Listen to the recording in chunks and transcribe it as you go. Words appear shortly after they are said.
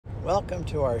Welcome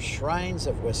to our Shrines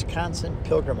of Wisconsin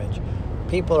pilgrimage.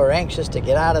 People are anxious to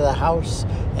get out of the house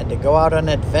and to go out on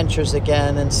adventures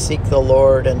again and seek the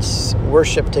Lord and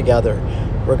worship together.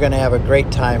 We're going to have a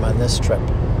great time on this trip.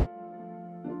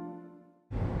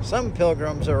 Some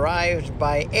pilgrims arrived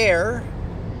by air.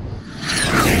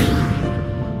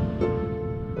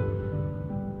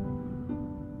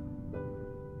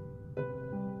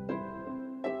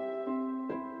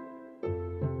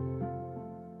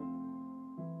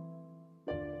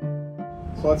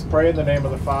 So let's pray in the name of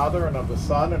the Father, and of the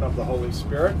Son, and of the Holy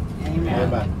Spirit.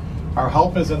 Amen. Amen. Our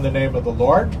help is in the name of the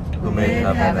Lord, who made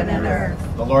heaven and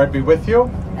earth. The Lord be with you.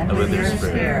 And with your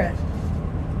spirit.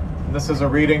 And this is a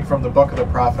reading from the book of the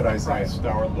prophet Isaiah,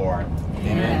 our Lord.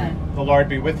 Amen. The Lord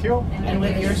be with you. And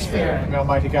with your spirit. May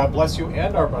Almighty God bless you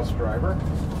and our bus driver.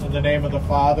 In the name of the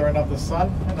Father, and of the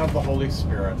Son, and of the Holy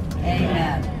Spirit.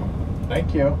 Amen.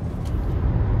 Thank you.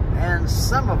 And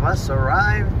some of us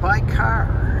arrived by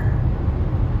car.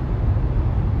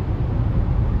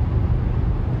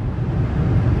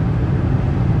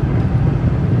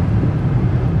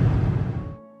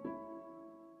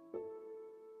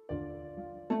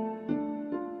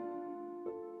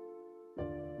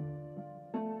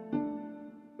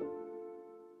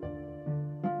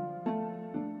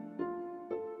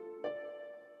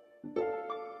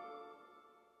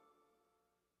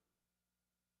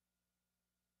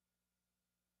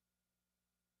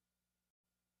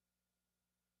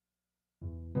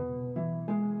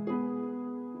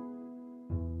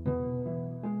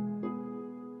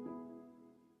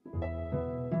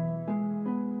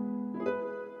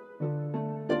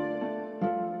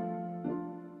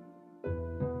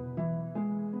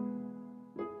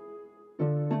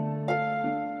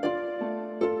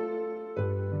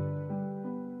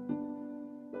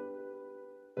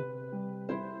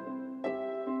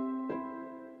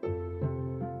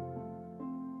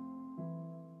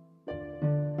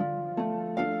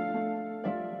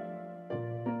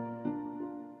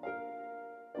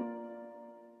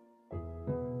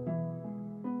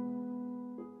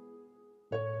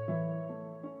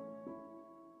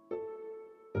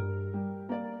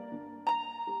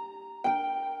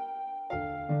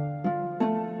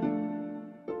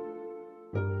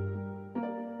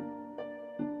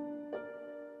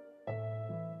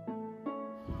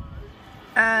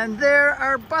 And there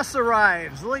our bus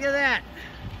arrives. Look at that.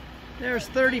 There's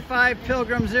 35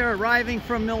 pilgrims there arriving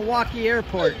from Milwaukee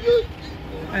Airport.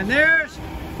 And there's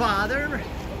Father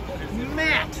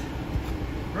Matt,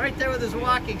 right there with his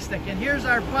walking stick. And here's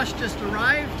our bus just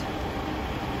arrived,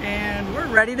 and we're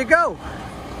ready to go.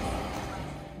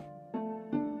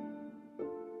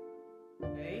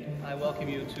 I welcome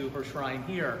you to her shrine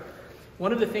here.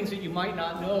 One of the things that you might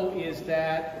not know is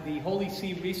that the Holy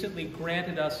See recently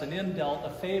granted us an indult,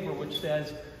 a favor, which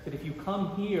says that if you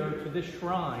come here to this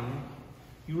shrine,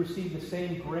 you receive the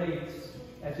same grace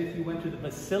as if you went to the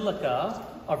Basilica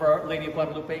of Our Lady of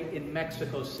Guadalupe in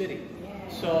Mexico City.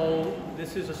 So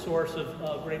this is a source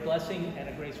of great blessing and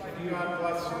a grace for you. God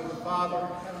bless you, the Father,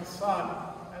 and the Son,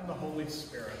 and the Holy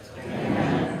Spirit.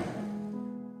 Amen.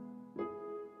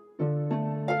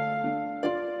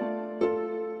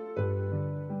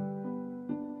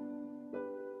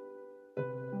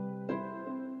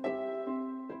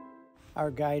 Our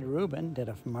guide Ruben did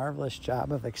a marvelous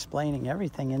job of explaining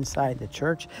everything inside the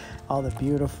church, all the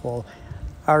beautiful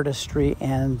artistry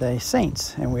and the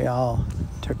saints. And we all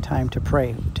took time to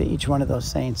pray to each one of those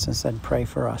saints and said, pray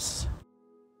for us.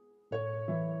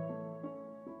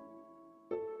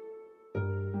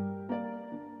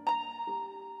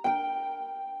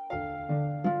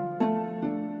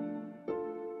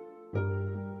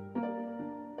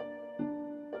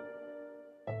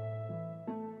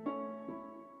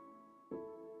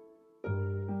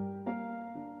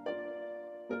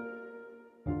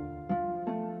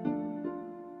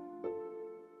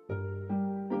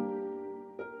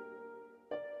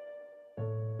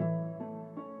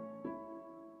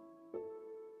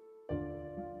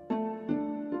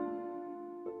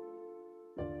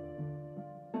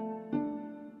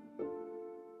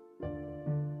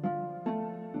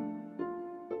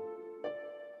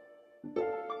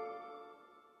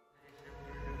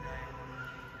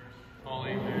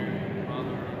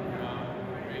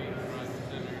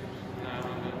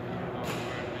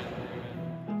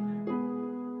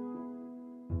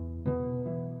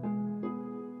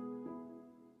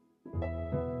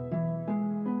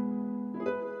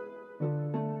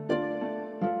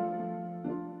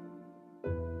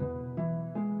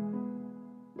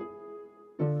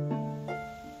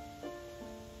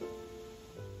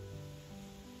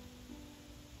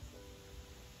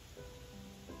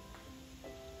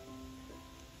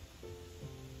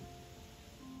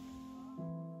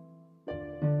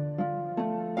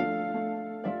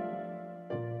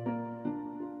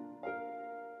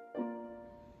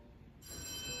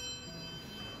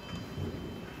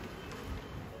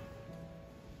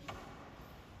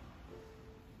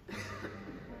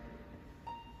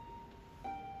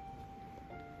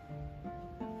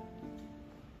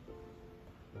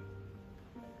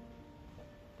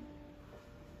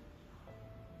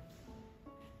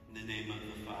 name of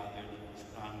the Father, and of the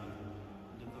Son,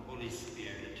 and of the Holy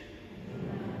Spirit.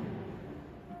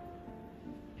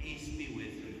 Peace be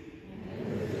with you.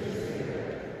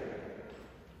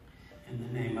 In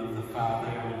the name of the Father,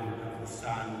 and of the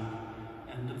Son,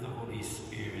 and of the Holy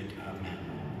Spirit. Amen.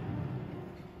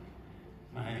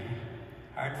 My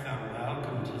heartfelt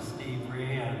welcome to Steve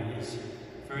Ray on his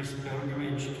first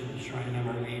pilgrimage to the shrine of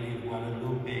Our Lady of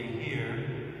Guadalupe here,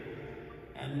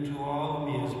 and to all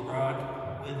whom he has brought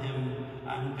with him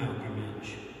on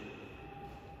pilgrimage.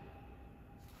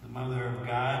 The Mother of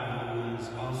God, who is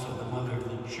also the Mother of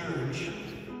the Church,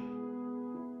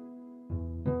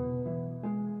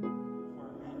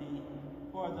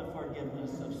 for the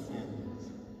forgiveness of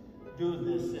sins. Do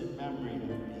this in memory of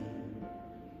me.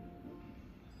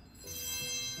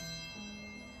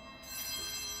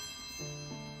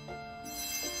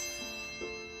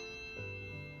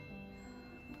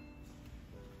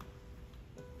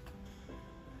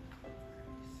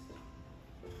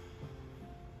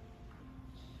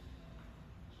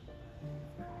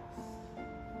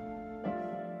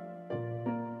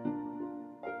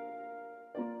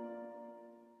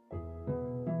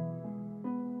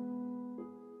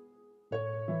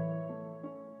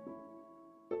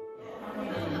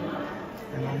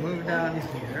 And we'll move down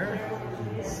here.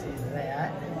 See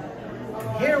that.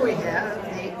 And here we have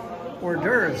the hors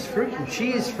d'oeuvres, fruit and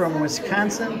cheese from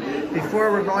Wisconsin,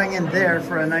 before we're going in there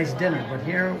for a nice dinner. But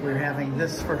here we're having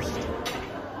this first.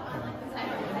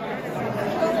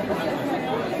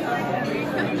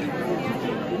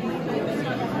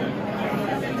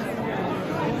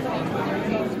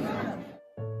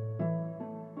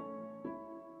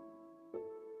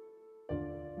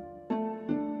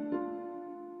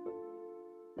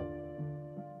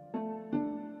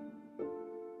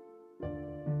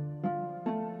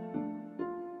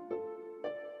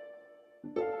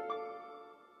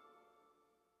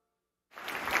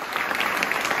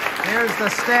 Here's the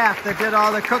staff that did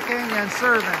all the cooking and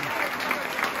serving.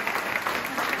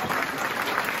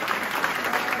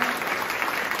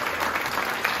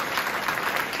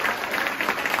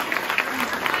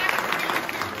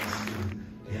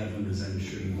 To have them, as I'm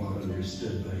sure you've all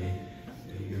understood by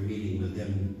your meeting with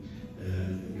them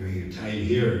during your time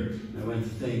here. I want to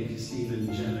thank Stephen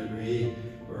and Janet Ray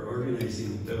for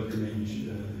organizing the pilgrimage.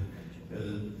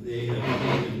 They have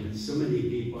taken so many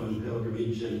people on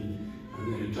pilgrimage, and I'm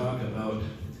going to talk about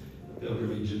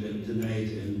pilgrimage a bit tonight,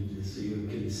 and so you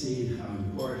can see how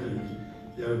important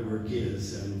their work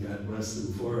is, and God bless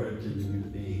them for it,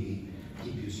 and may He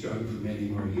keep you strong for many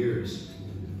more years,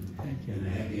 and a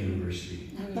happy anniversary.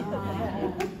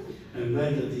 I'm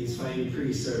glad that these fine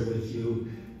priests are with you.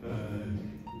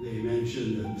 They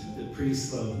mentioned that the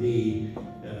priests love me.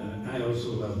 I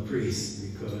also love priests,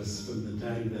 because from the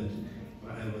time that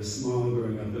I was small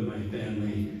growing up in my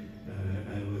family,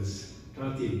 I was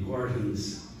taught the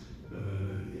importance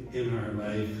in our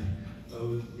life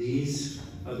of these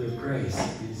other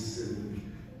Christs,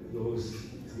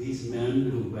 these men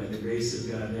who, by the grace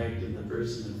of God, act in the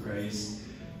person of Christ,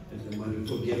 and the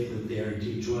wonderful gift that they are to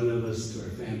each one of us, to our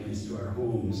families, to our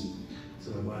homes.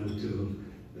 So I wanted to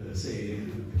say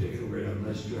in particular word how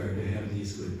blessed you are to have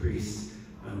these good priests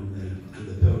on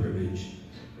the pilgrimage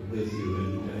with you.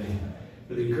 And I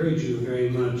would encourage you very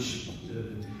much.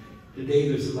 Today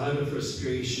there's a lot of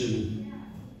frustration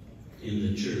in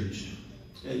the church,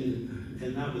 and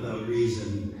not without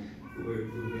reason. We're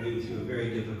going through a very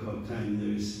difficult time.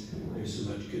 There's so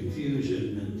much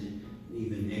confusion and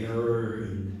even error,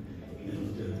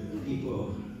 and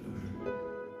people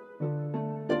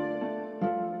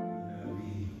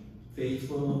be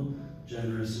faithful,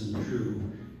 generous, and true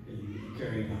in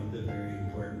carrying out the very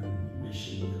important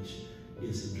mission which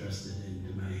is entrusted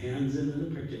into my hands, and in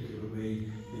a particular way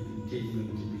in continuing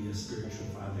to be a spiritual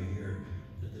father here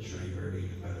at the Shrine of Our Lady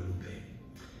of Guadalupe.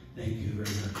 Thank you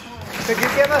very much. Could you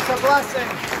give us a blessing?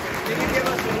 Could you give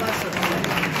us a blessing?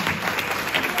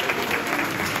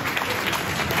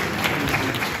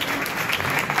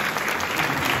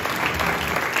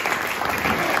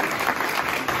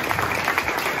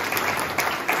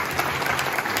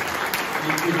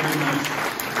 Thank you very much.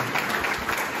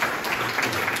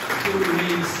 If you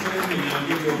remain standing, I'll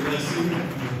give you a blessing.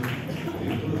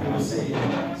 We'll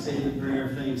say the prayer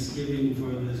of thanksgiving for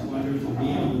this wonderful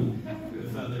meal.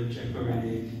 Father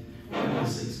Chekornik, let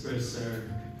us express our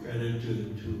gratitude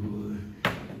to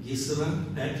Gisela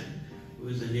Pett, who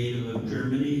is a native of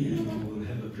Germany, and who will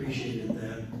have appreciated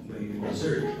that by your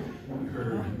dessert,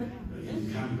 her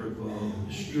incomparable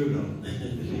strudel.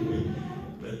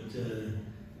 But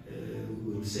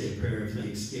we'll say a prayer of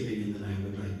thanksgiving, and then I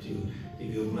would like to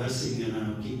give you a blessing, and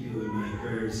I'll keep you in my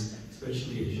prayers,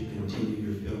 especially as you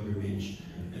continue your pilgrimage.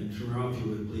 And tomorrow, if you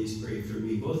would please pray for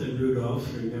me, both in Rudolph,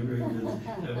 remembering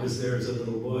that I was there as a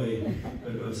little boy,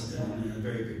 but it was in a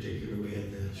very particular way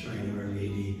at the Shrine of Our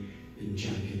Lady in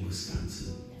Champion,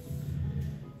 Wisconsin.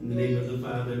 In the name of the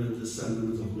Father, and of the Son,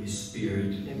 and of the Holy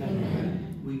Spirit.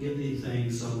 Amen. We give thee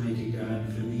thanks, Almighty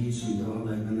God, for these and all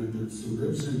thy benefits, who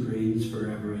lives and reigns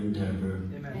forever and ever.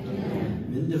 Amen.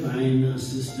 May divine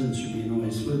assistance remain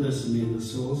always with us, and may the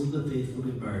souls of the faithful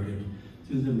departed,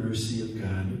 through the mercy of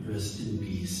God, rest in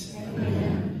peace.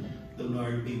 Amen. The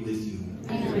Lord be with you.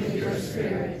 And with your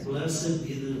spirit. Blessed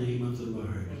be the name of the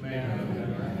Lord.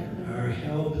 Amen. Our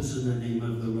help is in the name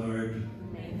of the Lord.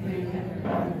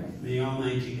 Amen. May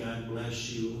Almighty God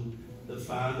bless you, the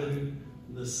Father,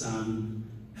 the Son,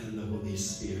 and the Holy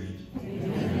Spirit.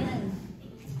 Amen.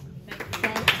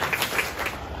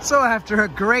 So after a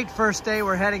great first day,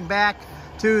 we're heading back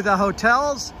to the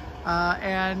hotels,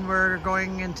 and we're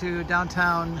going into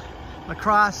downtown La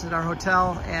Crosse at our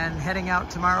hotel and heading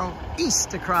out tomorrow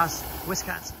east across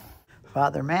Wisconsin.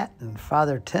 Father Matt and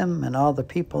Father Tim and all the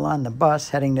people on the bus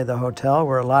heading to the hotel,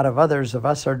 where a lot of others of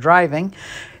us are driving.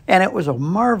 And it was a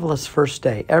marvelous first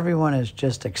day. Everyone is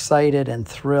just excited and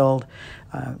thrilled.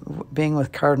 Being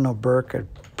with Cardinal Burke, a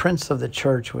prince of the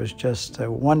church, was just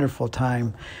a wonderful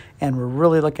time. And we're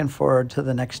really looking forward to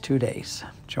the next 2 days.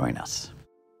 Join us.